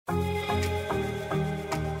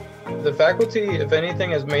The faculty, if anything,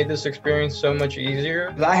 has made this experience so much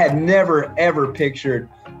easier. I had never, ever pictured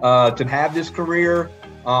to have this career.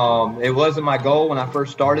 It wasn't my goal when I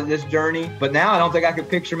first started this journey, but now I don't think I could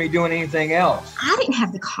picture me doing anything else. I didn't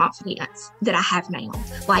have the confidence that I have now.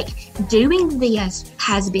 Like, doing this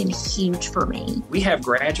has been huge for me. We have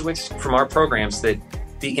graduates from our programs that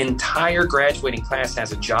the entire graduating class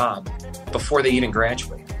has a job before they even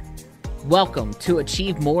graduate. Welcome to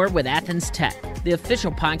Achieve More with Athens Tech, the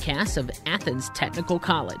official podcast of Athens Technical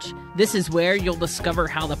College. This is where you'll discover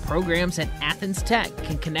how the programs at Athens Tech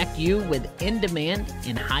can connect you with in-demand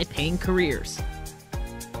and high-paying careers.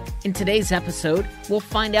 In today's episode, we'll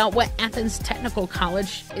find out what Athens Technical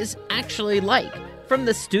College is actually like from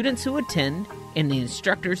the students who attend and the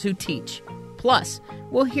instructors who teach. Plus,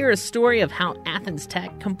 we'll hear a story of how Athens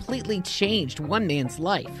Tech completely changed one man's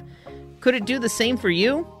life. Could it do the same for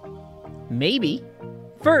you? Maybe.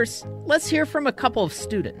 First, let's hear from a couple of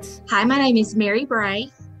students. Hi, my name is Mary Bray,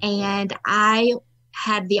 and I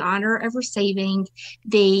had the honor of receiving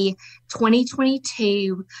the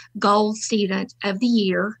 2022 Gold Student of the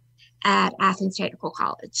Year at Athens Technical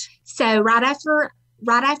College. So right after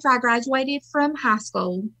I graduated from high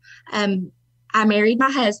school, I married my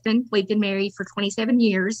husband. We've been married for 27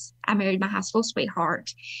 years. I married my high school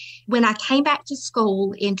sweetheart. When I came back to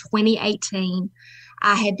school in 2018,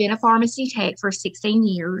 I had been a pharmacy tech for 16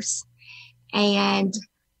 years, and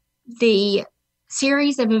the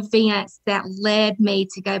series of events that led me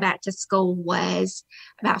to go back to school was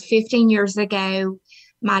about 15 years ago,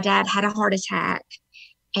 my dad had a heart attack,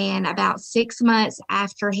 and about 6 months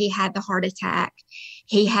after he had the heart attack,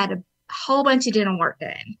 he had a whole bunch of dental work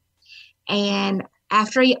done. And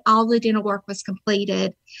after all the dental work was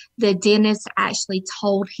completed, the dentist actually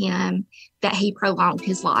told him that he prolonged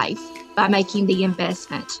his life by making the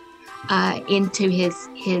investment into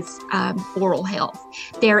his oral health.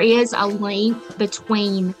 There is a link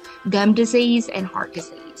between gum disease and heart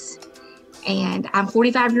disease. And I'm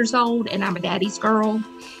 45 years old, and I'm a daddy's girl.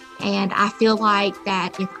 And I feel like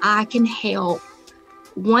that if I can help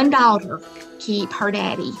one daughter keep her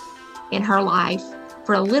daddy in her life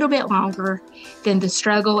for a little bit longer, then the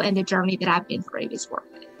struggle and the journey that I've been through is worth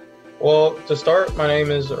it. Well, to start, my name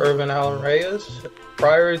is Irvin Allen Reyes.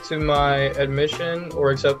 Prior to my admission or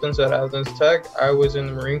acceptance at Athens Tech, I was in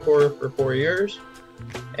the Marine Corps for 4 years.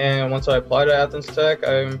 And once I applied to Athens Tech,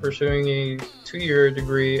 I'm pursuing a 2-year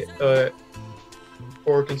degree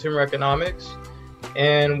for consumer economics,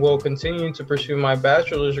 and will continue to pursue my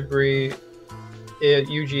bachelor's degree at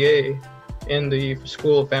UGA in the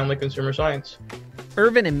School of Family Consumer Science.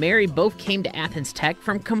 Irvin and Mary both came to Athens Tech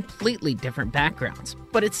from completely different backgrounds,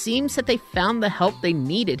 but it seems that they found the help they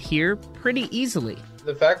needed here pretty easily.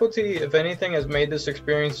 The faculty, if anything, has made this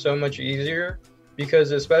experience so much easier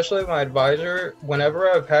because especially my advisor, whenever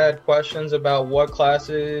I've had questions about what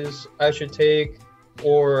classes I should take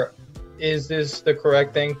or is this the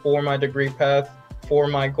correct thing for my degree path, for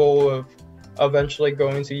my goal of eventually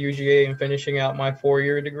going to UGA and finishing out my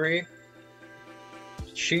 4-year degree,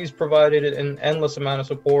 she's provided an endless amount of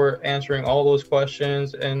support answering all those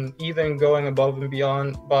questions and even going above and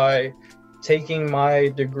beyond by taking my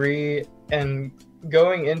degree and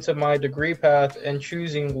going into my degree path and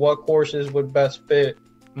choosing what courses would best fit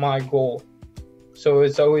my goal. So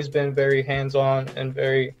it's always been very hands-on and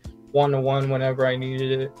very one-to-one whenever I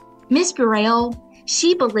needed it. Miss Burrell,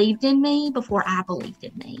 she believed in me before I believed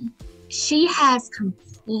in me. She has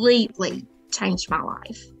completely changed my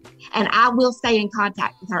life. And I will stay in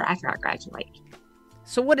contact with her after I graduate.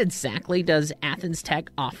 So what exactly does Athens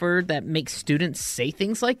Tech offer that makes students say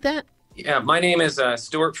things like that? Yeah, my name is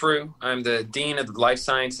Stuart Frew. I'm the Dean of the Life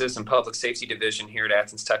Sciences and Public Safety Division here at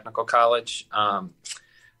Athens Technical College.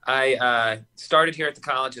 I started here at the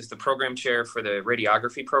college as the program chair for the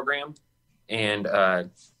radiography program and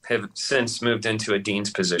have since moved into a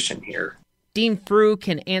dean's position here. Dean Frew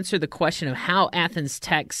can answer the question of how Athens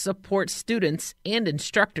Tech supports students and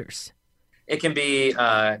instructors. It can be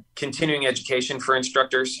continuing education for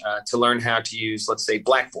instructors to learn how to use, let's say,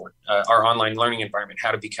 Blackboard, our online learning environment,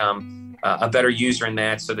 how to become a better user in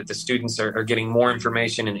that so that the students are getting more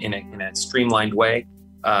information in a streamlined way.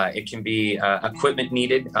 It can be equipment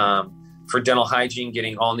needed for dental hygiene,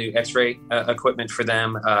 getting all new x-ray equipment for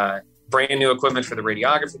them, brand new equipment for the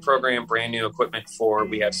radiography program, brand new equipment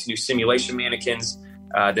we have new simulation mannequins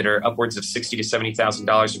that are upwards of $60,000 to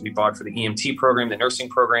 $70,000 that we bought for the EMT program, the nursing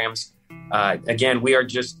programs. Again, we are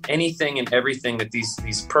just anything and everything that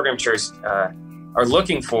these program chairs are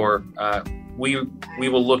looking for. We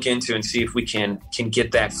will look into and see if we can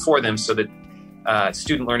get that for them so that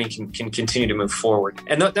student learning can continue to move forward.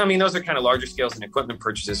 And those are kind of larger scales than equipment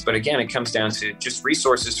purchases. But again, it comes down to just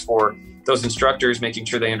resources for those instructors, making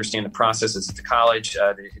sure they understand the processes at the college,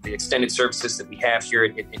 the extended services that we have here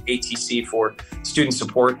at ATC for student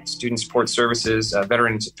support services,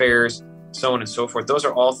 Veterans Affairs, so on and so forth. Those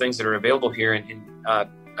are all things that are available here. And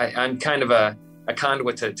I'm kind of a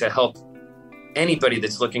conduit to help anybody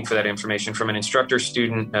that's looking for that information from an instructor,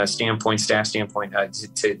 student standpoint, staff standpoint,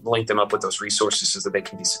 to link them up with those resources so that they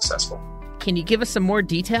can be successful. Can you give us some more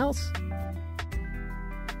details?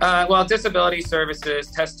 Well, disability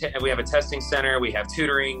services, we have a testing center, we have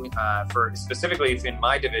tutoring for specifically in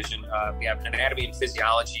my division, we have anatomy and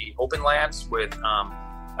physiology open labs with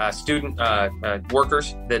student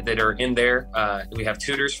workers that are in there. We have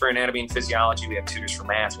tutors for anatomy and physiology, we have tutors for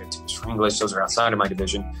math, we have tutors for English. Those are outside of my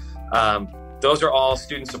division. Those are all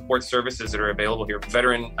student support services that are available here.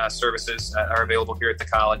 Veteran services are available here at the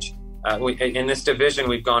college. In this division,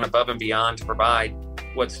 we've gone above and beyond to provide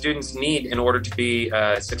what students need in order to be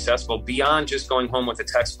successful beyond just going home with a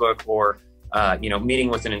textbook or meeting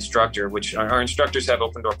with an instructor, which our instructors have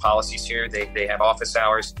open door policies here. They have office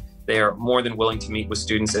hours. They are more than willing to meet with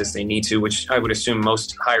students as they need to, which I would assume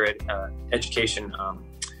most higher education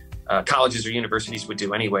colleges or universities would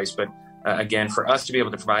do anyways. But again, for us to be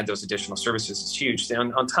able to provide those additional services is huge.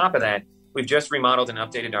 On top of that, we've just remodeled and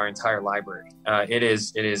updated our entire library. It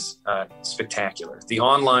is spectacular. The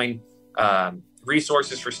online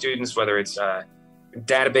resources for students, whether it's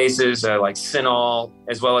databases like CINAHL,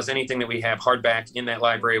 as well as anything that we have hardback in that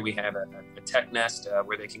library. We have a tech nest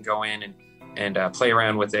where they can go in and play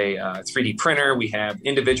around with a 3D printer. We have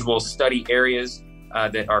individual study areas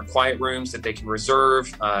that are quiet rooms that they can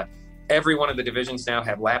reserve. Every one of the divisions now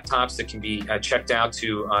have laptops that can be checked out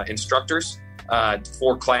to instructors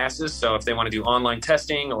for classes. So if they want to do online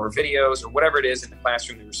testing or videos or whatever it is in the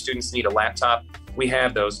classroom, where students need a laptop, we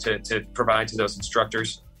have those to provide to those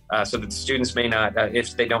instructors so that the students may not,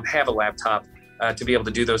 if they don't have a laptop, to be able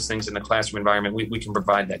to do those things in the classroom environment, we can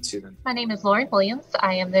provide that to them. My name is Lauren Williams.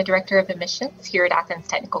 I am the Director of Admissions here at Athens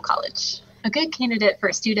Technical College. A good candidate for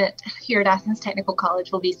a student here at Athens Technical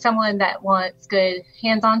College will be someone that wants good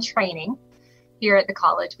hands-on training here at the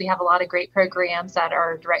college. We have a lot of great programs that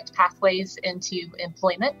are direct pathways into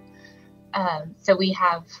employment. So we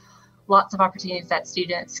have lots of opportunities that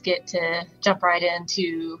students get to jump right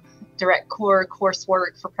into direct core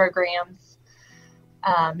coursework for programs.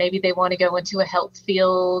 Maybe they want to go into a health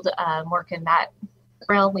field, work in that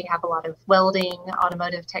realm. We have a lot of welding,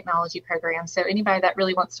 automotive technology programs. So anybody that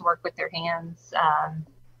really wants to work with their hands,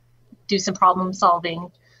 do some problem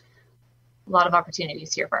solving, a lot of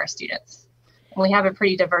opportunities here for our students. And we have a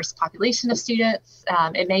pretty diverse population of students.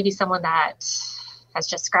 It may be someone that has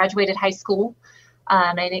just graduated high school,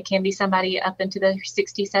 and it can be somebody up into the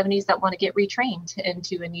 60s, 70s that want to get retrained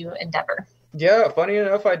into a new endeavor. Yeah, funny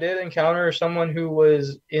enough, I did encounter someone who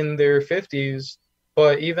was in their 50s,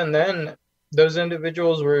 but even then, those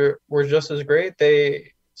individuals were just as great.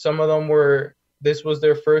 Some of them this was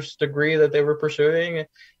their first degree that they were pursuing,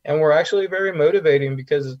 and were actually very motivating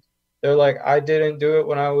because they're like, I didn't do it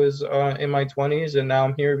when I was in my 20s, and now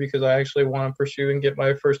I'm here because I actually want to pursue and get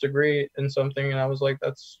my first degree in something. And I was like,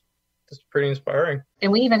 that's pretty inspiring.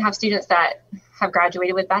 And we even have students that have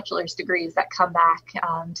graduated with bachelor's degrees that come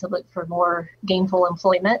back to look for more gainful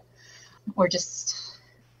employment or just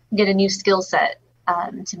get a new skill set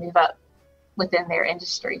to move up within their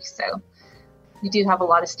industry. So we do have a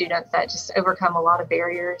lot of students that just overcome a lot of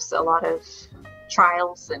barriers, a lot of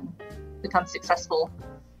trials, and become successful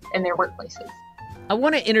in their workplaces. I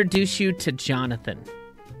want to introduce you to Jonathan.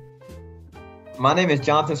 My name is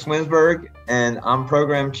Jonathan Swinsberg, and I'm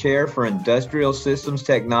Program Chair for Industrial Systems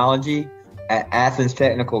Technology at Athens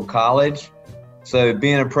Technical College. So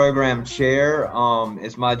being a Program Chair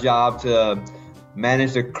is my job to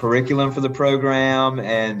manage the curriculum for the program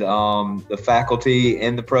and the faculty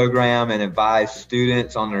in the program and advise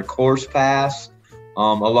students on their course paths,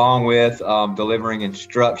 along with delivering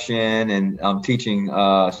instruction and teaching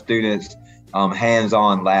students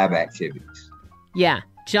hands-on lab activities. Yeah,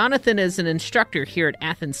 Jonathan is an instructor here at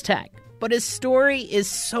Athens Tech, but his story is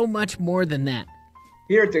so much more than that.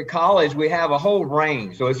 Here at the college, we have a whole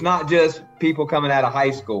range. So it's not just people coming out of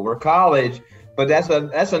high school. We're college, but that's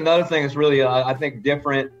another thing that's really, I think,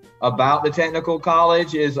 different about the technical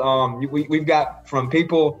college is we've got from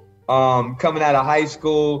people coming out of high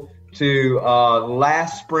school to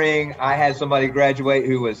last spring, I had somebody graduate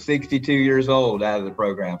who was 62 years old out of the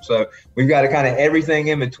program. So we've got kind of everything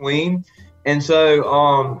in between. And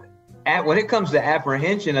so when it comes to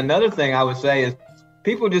apprehension, another thing I would say is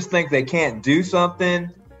people just think they can't do something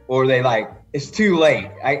or they it's too late.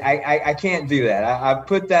 I can't do that. I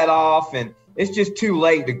put that off, and it's just too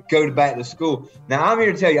late to go back to school. Now, I'm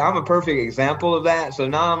here to tell you, I'm a perfect example of that. So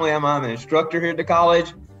not only am I an instructor here at the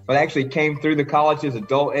college, but I actually came through the college's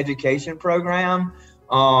adult education program.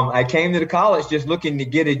 I came to the college just looking to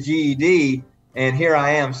get a GED, and here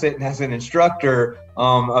I am sitting as an instructor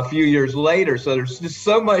a few years later. So there's just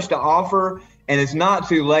so much to offer, and it's not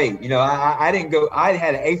too late. You know, I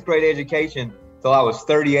had an 8th grade education till I was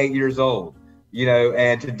 38 years old. You know,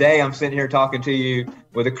 and today I'm sitting here talking to you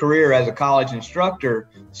with a career as a college instructor.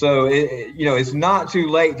 So, it's not too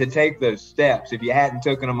late to take those steps if you hadn't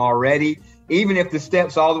taken them already. Even if the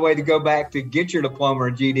steps all the way to go back to get your diploma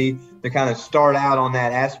or GED to kind of start out on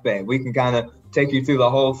that aspect. We can kind of take you through the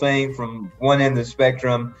whole thing from one end of the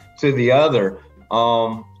spectrum to the other.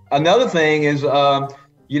 Another thing is, I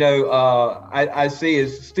see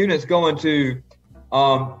is students going to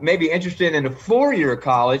maybe interested in a 4-year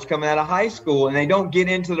college coming out of high school, and they don't get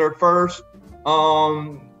into their first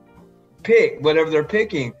pick, whatever they're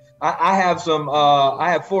picking. I have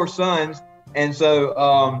 4 sons, and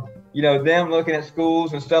so them looking at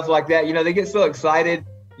schools and stuff like that, they get so excited,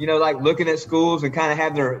 like looking at schools and kind of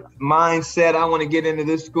have their mind set, I want to get into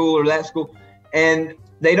this school or that school, and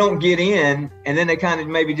they don't get in, and then they kind of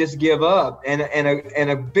maybe just give up. And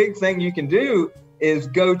a big thing you can do is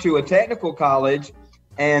go to a technical college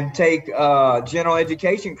and take general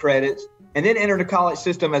education credits, and then enter the college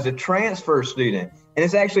system as a transfer student. And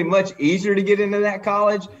it's actually much easier to get into that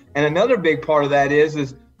college. And another big part of that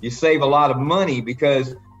is you save a lot of money,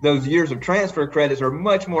 because those years of transfer credits are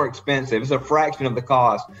much more expensive. It's a fraction of the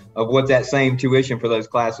cost of what that same tuition for those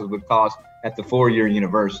classes would cost at the 4-year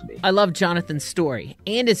university. I love Jonathan's story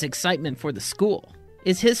and his excitement for the school.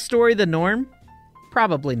 Is his story the norm?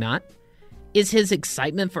 Probably not. Is his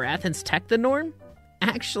excitement for Athens Tech the norm?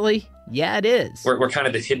 Actually, yeah, it is. We're kind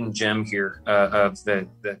of the hidden gem here of the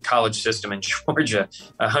college system in Georgia.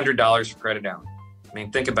 $100 a credit hour. I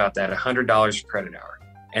mean, think about that, $100 a credit hour.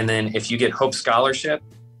 And then if you get Hope Scholarship,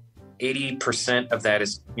 80% of that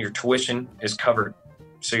is your tuition is covered.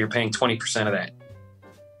 So you're paying 20% of that.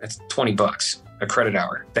 That's $20 a credit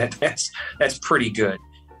hour. That's pretty good.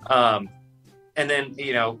 And then,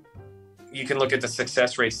 you can look at the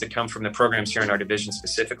success rates that come from the programs here in our division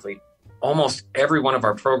specifically. Almost every one of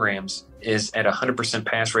our programs is at 100%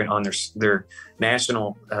 pass rate on their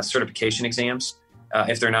national certification exams.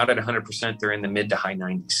 If they're not at 100%, they're in the mid to high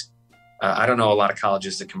 90s. I don't know a lot of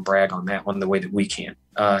colleges that can brag on that one the way that we can.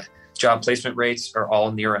 Job placement rates are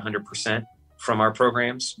all near 100% from our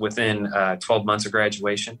programs within 12 months of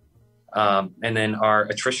graduation. And then our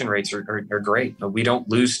attrition rates are great. We don't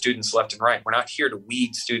lose students left and right. We're not here to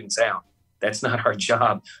weed students out. That's not our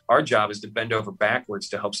job. Our job is to bend over backwards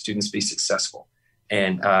to help students be successful.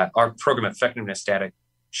 And our program effectiveness data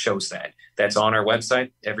shows that. That's on our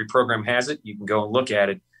website. Every program has it. You can go and look at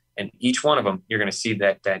it. And each one of them, you're going to see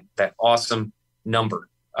that awesome number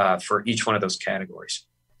for each one of those categories.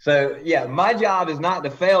 So, yeah, my job is not to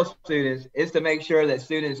fail students. It's to make sure that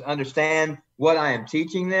students understand what I am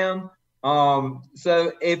teaching them.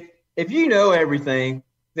 So if you know everything,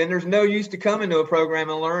 then there's no use to come into a program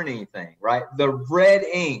and learn anything, right? The red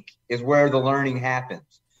ink is where the learning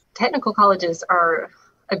happens. Technical colleges are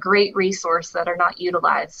a great resource that are not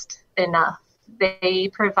utilized enough. They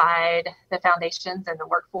provide the foundations and the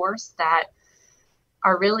workforce that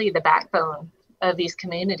are really the backbone of these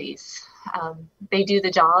communities. They do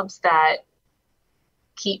the jobs that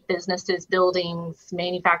keep businesses, buildings,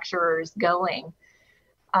 manufacturers going.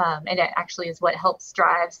 And it actually is what helps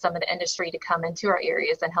drive some of the industry to come into our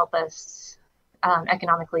areas and help us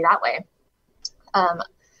economically that way.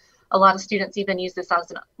 A lot of students even use this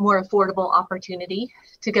as a more affordable opportunity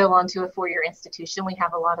to go on to a 4-year institution. We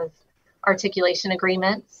have a lot of articulation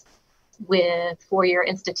agreements with 4-year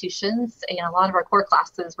institutions, and a lot of our core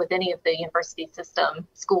classes with any of the university system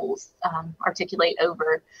schools articulate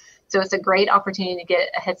over. So it's a great opportunity to get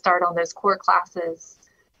a head start on those core classes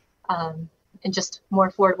and just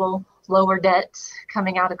more affordable, lower debt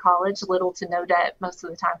coming out of college, little to no debt most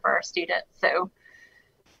of the time for our students. So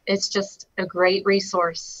it's just a great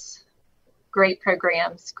resource, great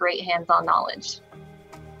programs, great hands-on knowledge.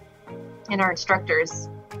 And our instructors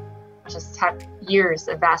just have years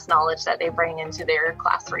of vast knowledge that they bring into their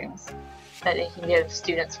classrooms that they can give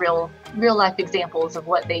students real life examples of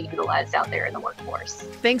what they utilize out there in the workforce.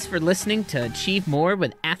 Thanks for listening to Achieve More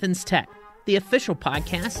with Athens Tech, the official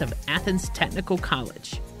podcast of Athens Technical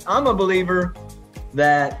College. I'm a believer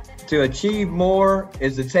that to achieve more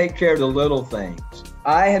is to take care of the little things.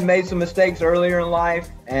 I had made some mistakes earlier in life,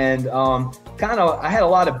 and I had a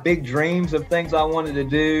lot of big dreams of things I wanted to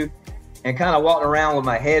do. and kind of walking around with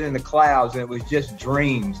my head in the clouds, and it was just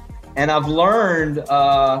dreams. And I've learned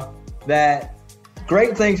that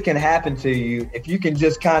great things can happen to you if you can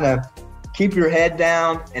just kind of keep your head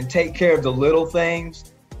down and take care of the little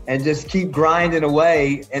things and just keep grinding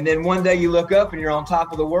away. And then one day you look up and you're on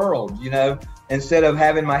top of the world, you know, instead of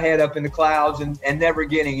having my head up in the clouds and never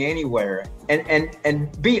getting anywhere.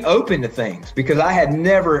 And be open to things, because I had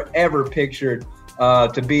never, ever pictured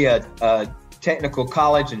to be a technical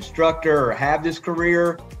college instructor or have this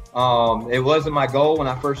career. It wasn't my goal when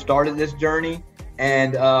I first started this journey.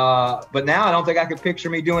 And but now I don't think I could picture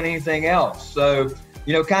me doing anything else. So,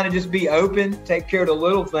 you know, kind of just be open, take care of the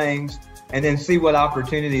little things, and then see what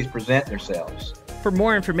opportunities present themselves. For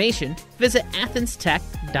more information, visit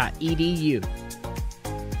athenstech.edu.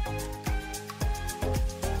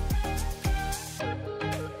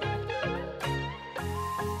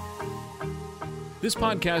 This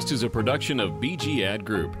podcast is a production of BG Ad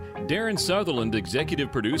Group. Darren Sutherland,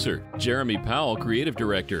 Executive Producer. Jeremy Powell, Creative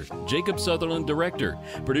Director. Jacob Sutherland, Director.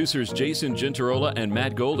 Producers Jason Gentarola and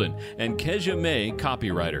Matt Golden. And Kezia May,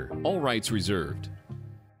 Copywriter. All rights reserved.